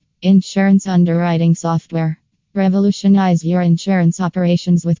Insurance underwriting software. Revolutionize your insurance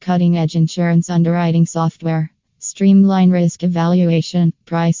operations with cutting edge insurance underwriting software. Streamline risk evaluation,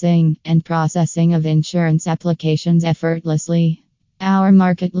 pricing, and processing of insurance applications effortlessly. Our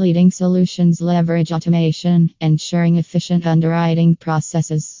market leading solutions leverage automation, ensuring efficient underwriting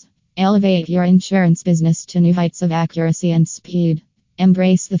processes. Elevate your insurance business to new heights of accuracy and speed.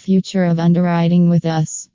 Embrace the future of underwriting with us.